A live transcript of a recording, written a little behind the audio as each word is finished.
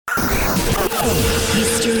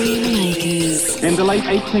History Makers. In the late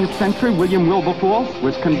 18th century, William Wilberforce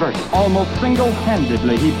was converted. Almost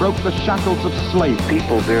single-handedly, he broke the shackles of slavery.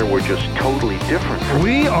 People there were just totally different.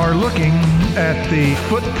 We are looking at the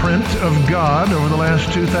footprint of God over the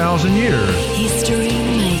last 2,000 years. History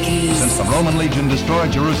Makers. Since the Roman legion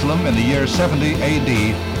destroyed Jerusalem in the year 70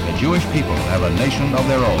 A.D., the Jewish people have a nation of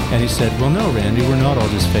their own. And he said, well, no, Randy, we're not all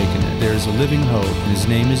just faking it. There's a living hope, and his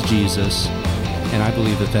name is Jesus. And I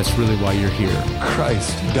believe that that's really why you're here.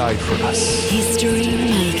 Christ died for us. History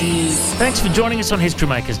Makers. Thanks for joining us on History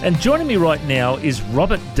Makers. And joining me right now is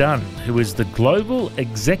Robert Dunn, who is the Global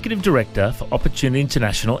Executive Director for Opportunity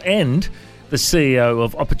International and the CEO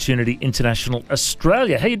of Opportunity International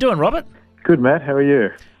Australia. How you doing, Robert? Good, Matt. How are you?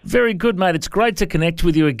 Very good, mate. It's great to connect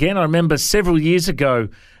with you again. I remember several years ago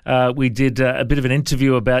we did a bit of an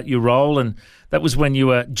interview about your role, and that was when you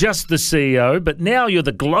were just the CEO, but now you're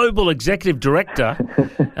the Global Executive Director.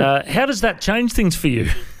 How does that change things for you?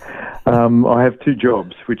 I have two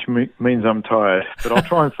jobs, which means I'm tired, but I'll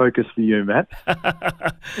try and focus for you, Matt.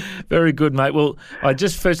 Very good, mate. Well, I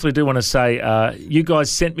just firstly do want to say you guys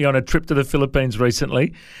sent me on a trip to the Philippines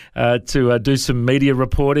recently to do some media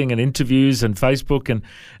reporting and interviews and Facebook, and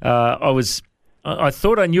I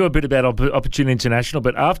thought I knew a bit about Opportunity International,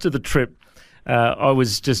 but after the trip, I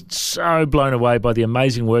was just so blown away by the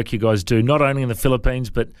amazing work you guys do, not only in the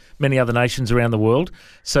Philippines, but many other nations around the world.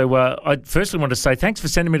 So I firstly want to say thanks for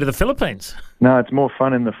sending me to the Philippines. No, it's more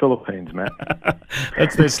fun in the Philippines, Matt.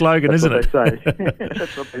 That's their slogan, isn't it?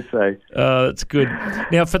 That's what they say. That's good.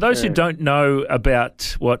 Now, for those who don't know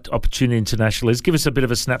about what Opportunity International is, give us a bit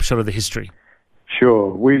of a snapshot of the history.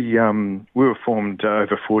 Sure. We were formed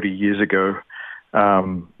over 40 years ago.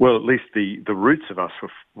 Well, at least the roots of us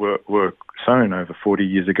were sown over 40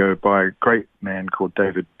 years ago by a great man called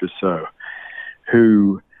David Busseau,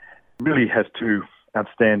 who really has two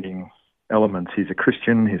outstanding elements. He's a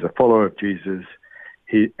Christian, he's a follower of Jesus,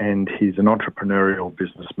 and he's an entrepreneurial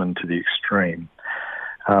businessman to the extreme.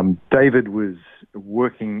 David was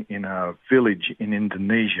working in a village in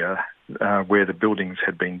Indonesia where the buildings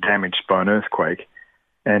had been damaged by an earthquake,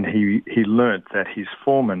 and he learnt that his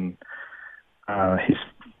foreman's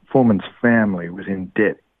family was in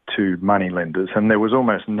debt to moneylenders, and there was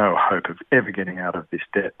almost no hope of ever getting out of this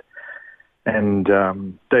debt. And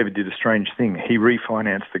David did a strange thing. He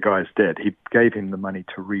refinanced the guy's debt. He gave him the money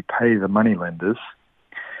to repay the moneylenders,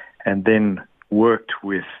 and then worked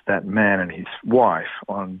with that man and his wife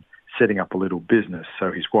on setting up a little business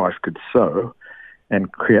so his wife could sew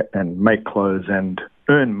and create and make clothes and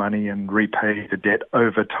earn money and repay the debt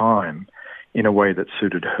over time in a way that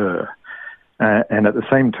suited her. And at the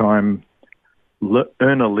same time,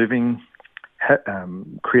 earn a living,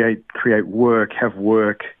 create work, have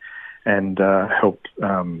work, and help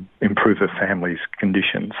improve her family's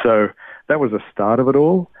condition. So that was the start of it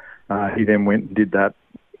all. He then went and did that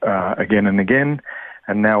again and again,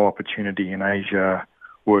 and now Opportunity in Asia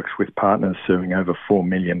works with partners serving over 4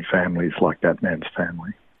 million families like that man's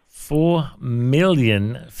family. 4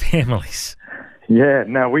 million families? Yeah.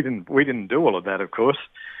 No, we didn't do all of that, of course.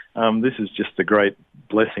 This is just the great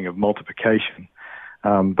blessing of multiplication.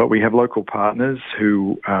 But we have local partners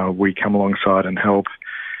who we come alongside and help,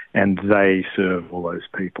 and they serve all those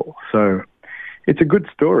people. So it's a good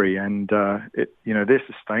story, and they're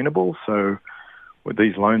sustainable. So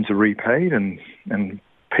these loans are repaid, and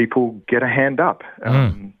people get a hand up.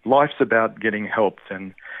 Life's about getting help,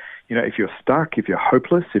 and if you're stuck, if you're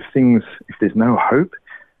hopeless, if there's no hope,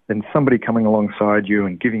 then somebody coming alongside you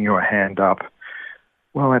and giving you a hand up.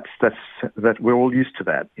 Well, that's we're all used to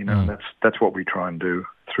that, That's what we try and do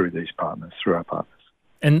through our partners.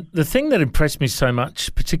 And the thing that impressed me so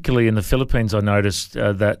much, particularly in the Philippines, I noticed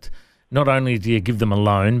that not only do you give them a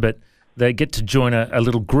loan, but they get to join a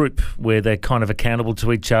little group where they're kind of accountable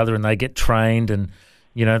to each other, and they get trained, and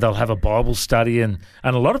they'll have a Bible study, and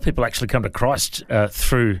a lot of people actually come to Christ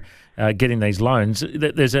through getting these loans.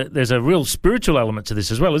 There's a real spiritual element to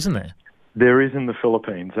this as well, isn't there? There is in the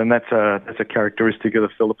Philippines, and that's a characteristic of the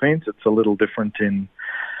Philippines. It's a little different in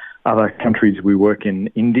other countries. We work in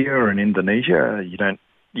India or in Indonesia.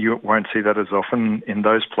 You won't see that as often in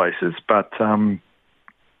those places, but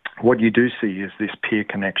what you do see is this peer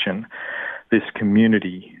connection, this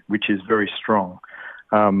community, which is very strong.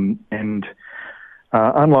 And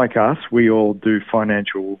unlike us, we all do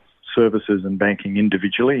financial services and banking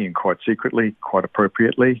individually and quite secretly, quite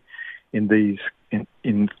appropriately. In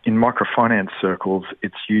microfinance circles,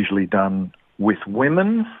 it's usually done with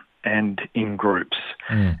women and in groups,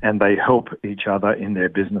 and they help each other in their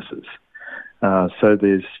businesses. So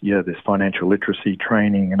there's financial literacy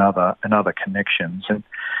training and other connections,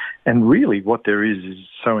 And really what there is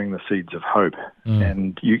sowing the seeds of hope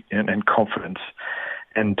and confidence.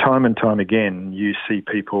 And time again, you see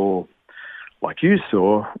people like you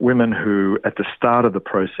saw, women who at the start of the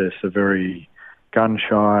process are very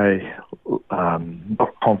gun-shy,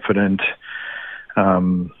 not confident,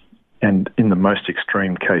 and in the most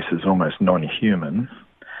extreme cases, almost non-human,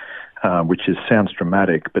 which sounds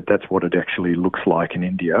dramatic, but that's what it actually looks like in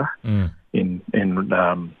India, in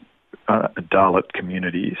Dalit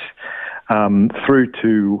communities, through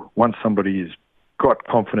to once somebody has got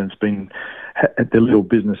confidence, their little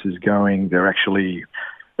business is going, they're actually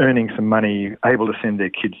earning some money, able to send their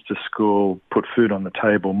kids to school, put food on the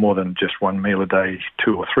table, more than just one meal a day,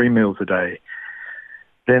 2 or 3 meals a day,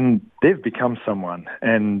 then they've become someone.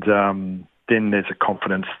 And then there's a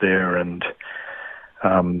confidence there, and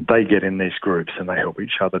they get in these groups and they help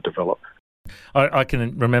each other develop. I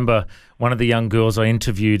can remember one of the young girls I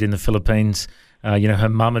interviewed in the Philippines. Her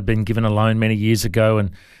mum had been given a loan many years ago, and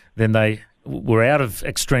then they were out of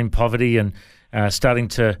extreme poverty and starting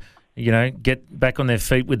to, get back on their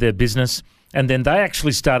feet with their business. And then they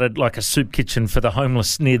actually started like a soup kitchen for the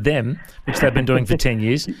homeless near them, which they've been doing for 10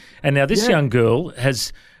 years. And now this young girl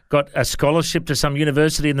has got a scholarship to some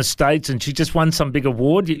university in the States, and she just won some big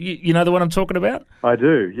award. You know the one I'm talking about? I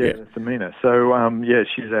do, yeah. It's Amina. So,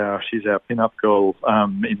 she's our pin-up girl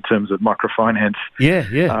in terms of microfinance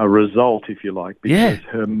result, if you like, because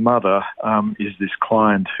her mother is this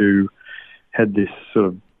client who had this sort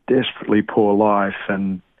of desperately poor life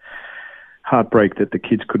and heartbreak that the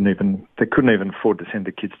kids couldn't even afford to send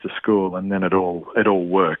the kids to school, and then it all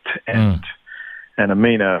worked. And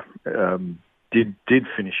Amina did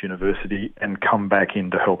finish university and come back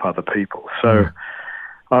in to help other people. So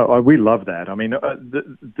we love that. I mean,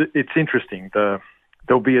 it's interesting.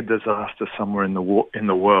 There'll be a disaster somewhere in the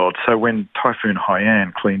world. So when Typhoon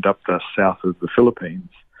Haiyan cleaned up the south of the Philippines,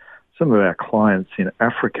 some of our clients in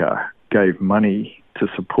Africa gave money to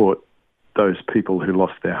support those people who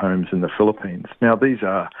lost their homes in the Philippines. Now, these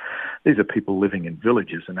are people living in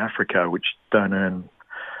villages in Africa which don't earn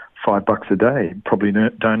 $5 a day, probably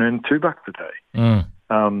don't earn $2 a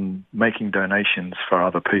day, making donations for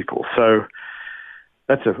other people. So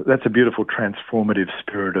that's a beautiful transformative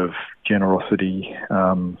spirit of generosity,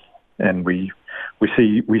 and we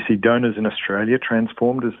see donors in Australia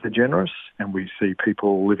transformed as they're generous, and we see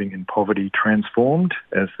people living in poverty transformed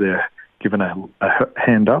as they're given a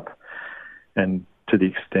hand up, and to the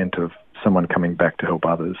extent of someone coming back to help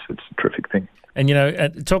others. It's a terrific thing.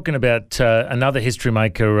 And, talking about another history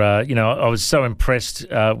maker, I was so impressed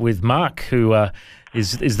with Mark, who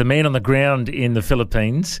is the man on the ground in the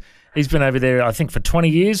Philippines. He's been over there, I think, for 20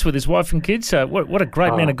 years with his wife and kids. What a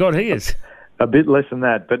great man of God he is. A bit less than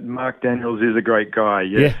that, but Mark Daniels is a great guy,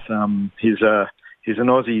 yes. Yeah. He's an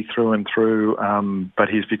Aussie through and through, but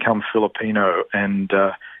he's become Filipino and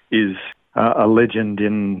is a legend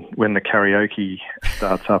in when the karaoke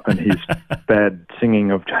starts up and his bad singing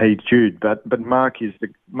of Hey Jude. But Mark's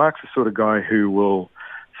the sort of guy who will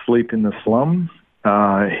sleep in the slum.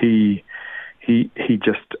 He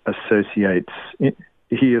just associates.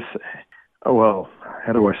 He is, well,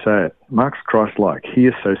 how do I say it? Mark's Christ-like. He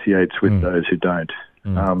associates with those who don't.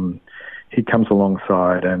 He comes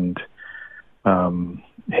alongside and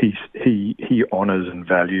he honours and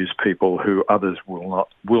values people who others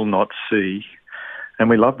will not see, and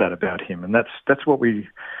we love that about him. And that's what we,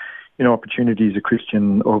 Opportunity is a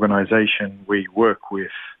Christian organisation. We work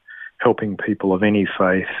with helping people of any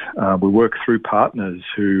faith. We work through partners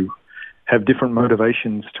who have different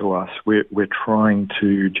motivations to us. We're trying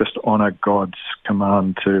to just honour God's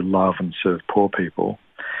command to love and serve poor people.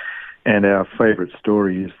 And our favourite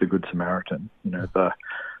story is the Good Samaritan. The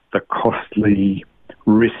costly,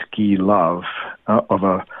 risky love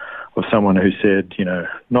of someone who said,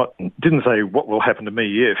 didn't say what will happen to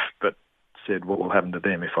me if, but said what will happen to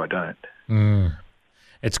them if I don't.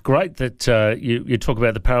 It's great that you talk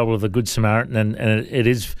about the parable of the Good Samaritan, and it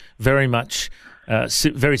is very much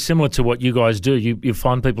very similar to what you guys do. You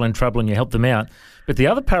find people in trouble and you help them out. But the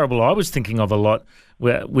other parable I was thinking of a lot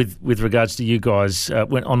with regards to you guys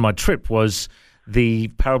when on my trip was the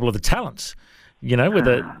parable of the talents. Where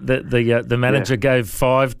the manager gave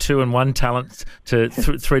 5, 2, and 1 talent to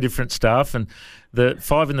 3 different staff, and the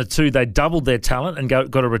 5 and the 2 they doubled their talent and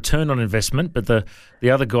got a return on investment, but the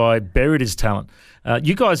other guy buried his talent.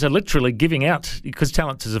 You guys are literally giving out, because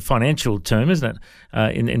talent is a financial term, isn't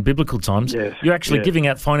it? In biblical times, yes, you're actually giving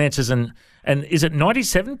out finances, and is it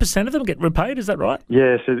 97% of them get repaid? Is that right?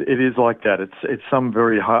 Yes, it is like that. It's some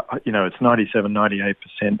very high. It's 97,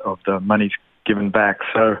 98% of the money's given back.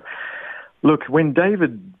 So. Look, when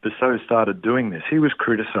David Bissau started doing this, he was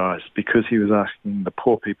criticised because he was asking the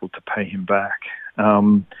poor people to pay him back.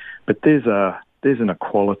 But there's an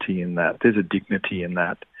equality in that. There's a dignity in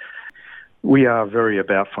that. We are very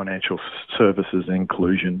about financial services and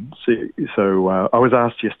inclusion. So I was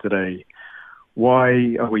asked yesterday,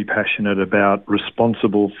 why are we passionate about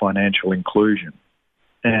responsible financial inclusion?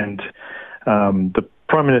 And the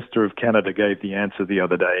Prime Minister of Canada gave the answer the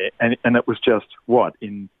other day, and it was just, what,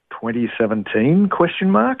 in 2017, question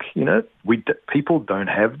mark? You know, people don't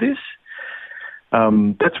have this.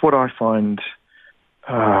 That's what I find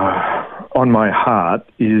on my heart,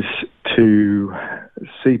 is to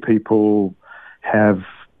see people have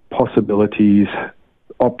possibilities,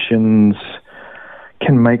 options,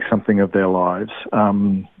 can make something of their lives.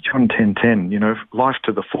 John 10:10, you know, life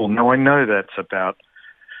to the full. Now, I know that's about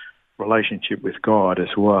relationship with God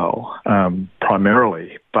as well,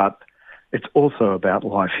 primarily, but it's also about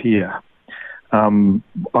life here.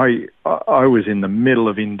 I was in the middle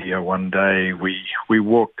of India one day. We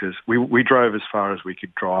walked we drove as far as we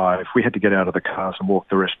could drive. We had to get out of the cars and walk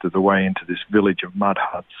the rest of the way into this village of mud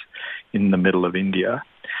huts in the middle of India.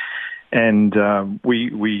 And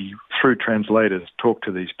we through translators, talked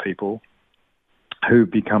to these people who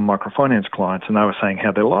become microfinance clients, and they were saying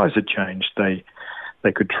how their lives had changed.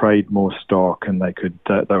 They could trade more stock, and they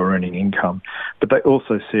were earning income, but they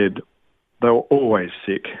also said they were always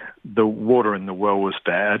sick. The water in the well was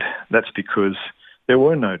bad. That's because there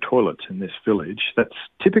were no toilets in this village. That's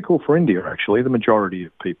typical for India, actually. The majority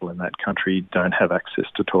of people in that country don't have access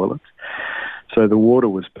to toilets. So the water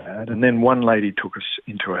was bad. And then one lady took us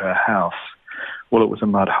into her house. Well, it was a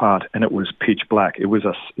mud hut, and it was pitch black. It was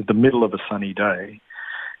the middle of a sunny day,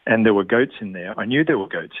 and there were goats in there. I knew there were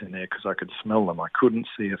goats in there because I could smell them. I couldn't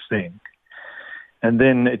see a thing. And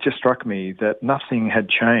then it just struck me that nothing had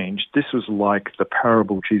changed. This was like the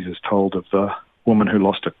parable Jesus told of the woman who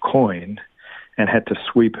lost a coin and had to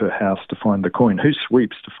sweep her house to find the coin. Who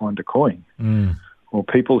sweeps to find a coin? Or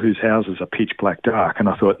people whose houses are pitch black dark. And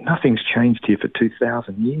I thought, nothing's changed here for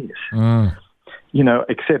 2,000 years. You know,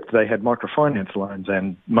 except they had microfinance loans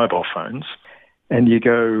and mobile phones. And you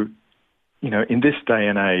go, you know, in this day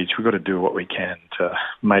and age, we've got to do what we can to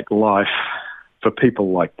make life for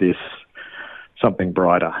people like this something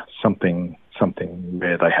brighter, something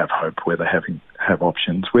where they have hope, where they have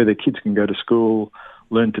options, where their kids can go to school,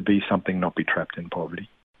 learn to be something, not be trapped in poverty.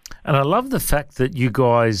 And I love the fact that you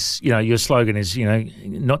guys, you know, your slogan is, you know,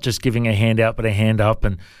 not just giving a hand out, but a hand up.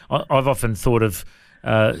 And I've often thought of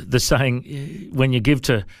the saying, when you give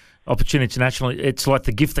to Opportunity International, it's like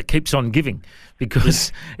the gift that keeps on giving,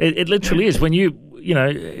 because it literally is. When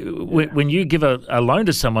when you give a loan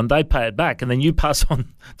to someone, they pay it back, and then you pass on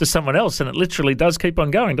to someone else, and it literally does keep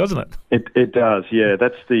on going, doesn't it? It does, yeah.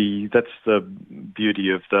 That's the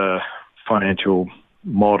beauty of the financial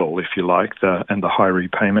model, if you like, and the high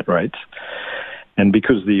repayment rates. And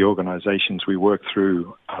because the organisations we work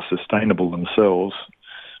through are sustainable themselves,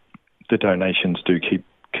 the donations do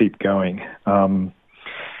keep going.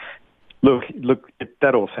 Look,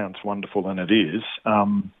 that all sounds wonderful, and it is.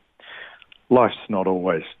 Life's not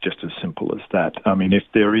always just as simple as that. I mean, if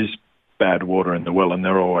there is bad water in the well and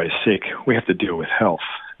they're always sick, we have to deal with health.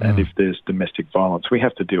 And if there's domestic violence, we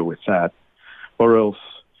have to deal with that. Or else,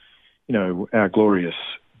 you know, our glorious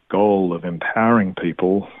goal of empowering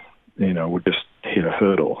people, you know, would just hit a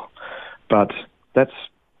hurdle. But that's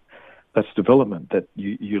development, that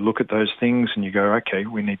you look at those things and you go, okay,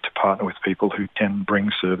 we need to partner with people who can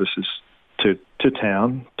bring services to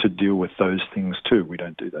town to deal with those things too. We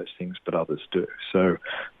don't do those things, but others do. So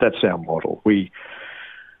that's our model. We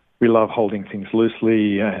love holding things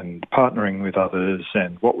loosely and partnering with others,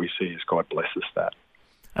 and what we see is God blesses that.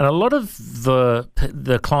 And a lot of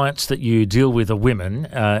the clients that you deal with are women,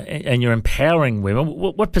 and you're empowering women.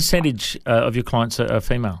 What percentage of your clients are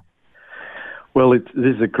female? Well,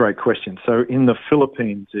 this is a great question. So in the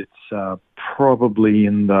Philippines, it's probably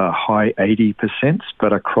in the high 80%,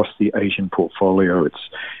 but across the Asian portfolio,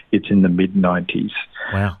 it's in the mid-90s.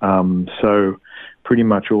 Wow. So pretty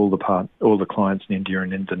much all the clients in India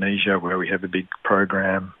and Indonesia, where we have a big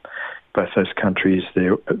program, both those countries,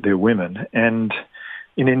 they're women. And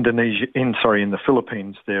in the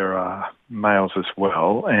Philippines, there are males as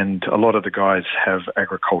well, and a lot of the guys have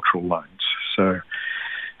agricultural loans. So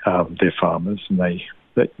they're farmers, and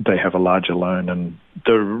they have a larger loan, and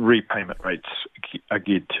the repayment rates are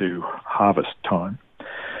geared to harvest time.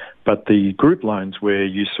 But the group loans where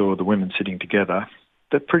you saw the women sitting together,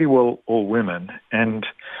 they're pretty well all women, and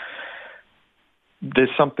there's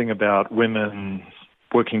something about women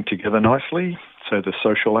working together nicely. So the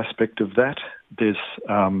social aspect of that, there's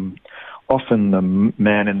often the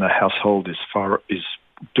man in the household is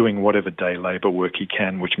doing whatever day labour work he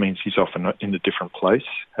can, which means he's often in a different place,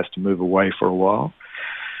 has to move away for a while.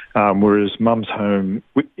 Whereas mum's home,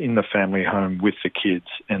 in the family home with the kids,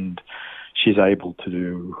 and she's able to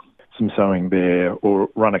do some sewing there or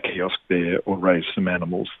run a kiosk there or raise some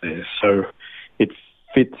animals there. So it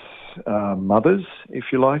fits mothers, if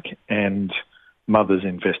you like, and mothers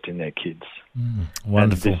invest in their kids.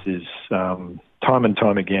 Wonderful. And this is, time and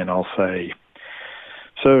time again, I'll say,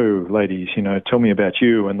 so ladies, tell me about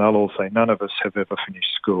you, and they'll all say, none of us have ever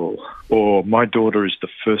finished school, or my daughter is the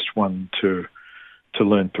first one to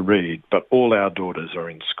learn to read, but all our daughters are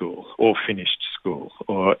in school or finished school,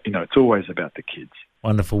 or, it's always about the kids.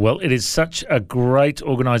 Wonderful. Well, it is such a great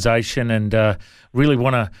organisation, and really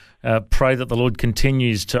want to pray that the Lord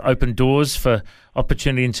continues to open doors for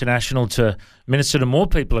Opportunity International to minister to more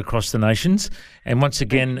people across the nations. And once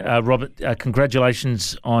again, Robert,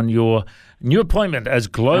 congratulations on your new appointment as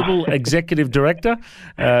Global Executive Director.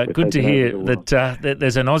 Good to hear that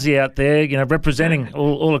there's an Aussie out there, representing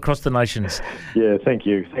all across the nations. Yeah, thank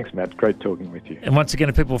you. Thanks, Matt. Great talking with you. And once again,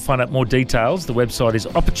 if people find out more details, the website is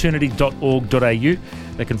opportunity.org.au.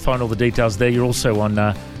 They can find all the details there. You're also on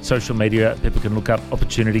social media. People can look up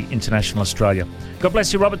Opportunity International Australia. God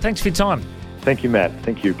bless you, Robert. Thanks for your time. Thank you, Matt.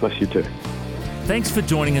 Thank you. Bless you too. Thanks for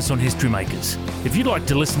joining us on History Makers. If you'd like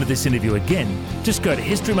to listen to this interview again, just go to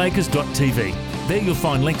historymakers.tv. There you'll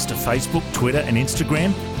find links to Facebook, Twitter and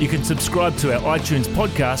Instagram. You can subscribe to our iTunes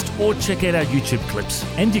podcast or check out our YouTube clips.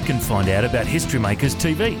 And you can find out about History Makers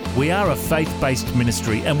TV. We are a faith-based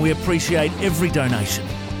ministry and we appreciate every donation.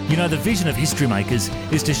 The vision of History Makers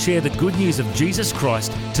is to share the good news of Jesus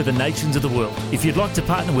Christ to the nations of the world. If you'd like to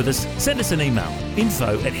partner with us, send us an email,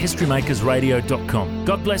 info@historymakersradio.com.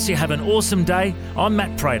 God bless you. Have an awesome day. I'm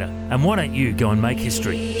Matt Prater, and why don't you go and make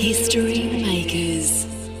history? History Makers.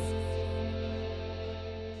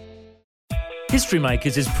 History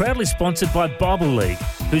Makers is proudly sponsored by Bible League,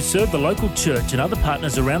 who serve the local church and other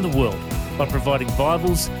partners around the world by providing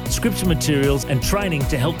Bibles, scripture materials and training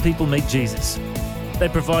to help people meet Jesus. They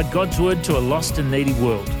provide God's Word to a lost and needy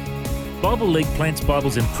world. Bible League plants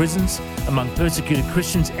Bibles in prisons, among persecuted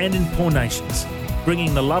Christians and in poor nations,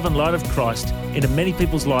 bringing the love and light of Christ into many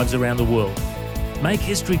people's lives around the world. Make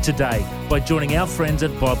history today by joining our friends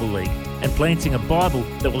at Bible League and planting a Bible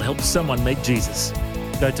that will help someone meet Jesus.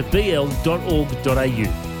 Go to bl.org.au.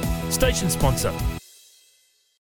 Station sponsor,